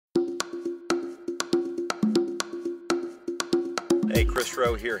Hey, Chris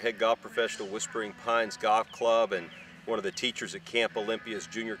Rowe here, head golf professional, Whispering Pines Golf Club, and one of the teachers at Camp Olympia's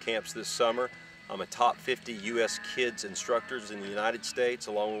junior camps this summer. I'm a top 50 U.S. kids instructors in the United States,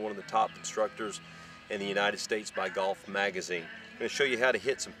 along with one of the top instructors in the United States by Golf Magazine. I'm going to show you how to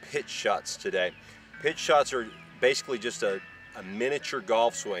hit some pitch shots today. Pitch shots are basically just a miniature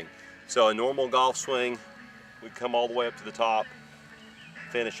golf swing. So a normal golf swing, we come all the way up to the top,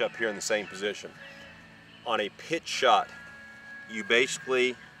 finish up here in the same position. On a pitch shot, you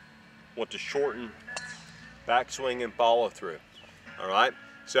basically want to shorten backswing and follow through. All right,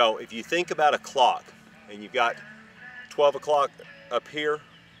 so if you think about a clock and you've got 12 o'clock up here,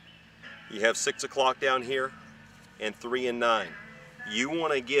 you have 6 o'clock down here, and 3 and 9. You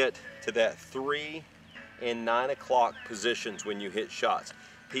want to get to that 3 and 9 o'clock positions when you hit shots.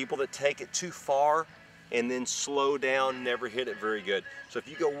 People that take it too far and then slow down never hit it very good. So if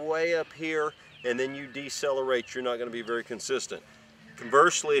you go way up here and then you decelerate, you're not going to be very consistent.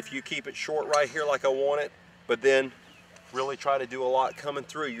 Conversely, if you keep it short right here like I want it, but then really try to do a lot coming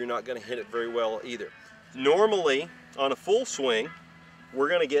through, you're not going to hit it very well either. Normally, on a full swing, we're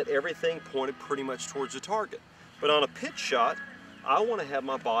going to get everything pointed pretty much towards the target. But on a pitch shot, I want to have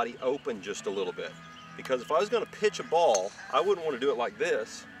my body open just a little bit. Because if I was going to pitch a ball, I wouldn't want to do it like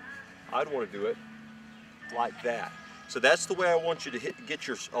this. I'd want to do it like that. So that's the way I want you to get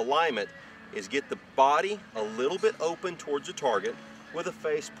your alignment, is get the body a little bit open towards the target with a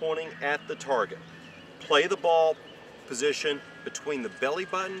face pointing at the target. Play the ball position between the belly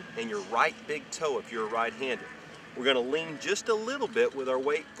button and your right big toe if you're right-handed. We're going to lean just a little bit with our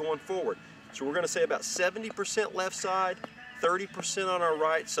weight going forward. So we're going to say about 70% left side, 30% on our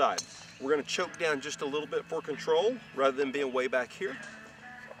right side. We're going to choke down just a little bit for control rather than being way back here.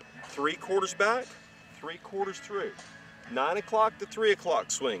 3/4 back, 3/4 through. 9 o'clock to 3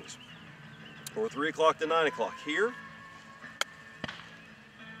 o'clock swings, or 3 o'clock to 9 o'clock here.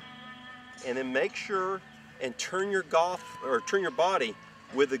 And then make sure and turn your body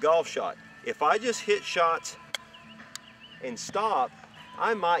with the golf shot. If I just hit shots and stop,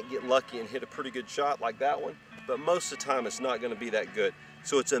 I might get lucky and hit a pretty good shot like that one, but most of the time it's not going to be that good.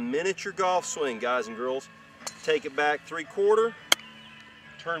 So it's a miniature golf swing, guys and girls. Take it back 3/4,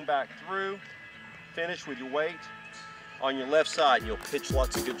 turn back through, finish with your weight on your left side, and you'll pitch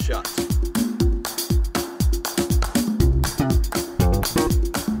lots of good shots.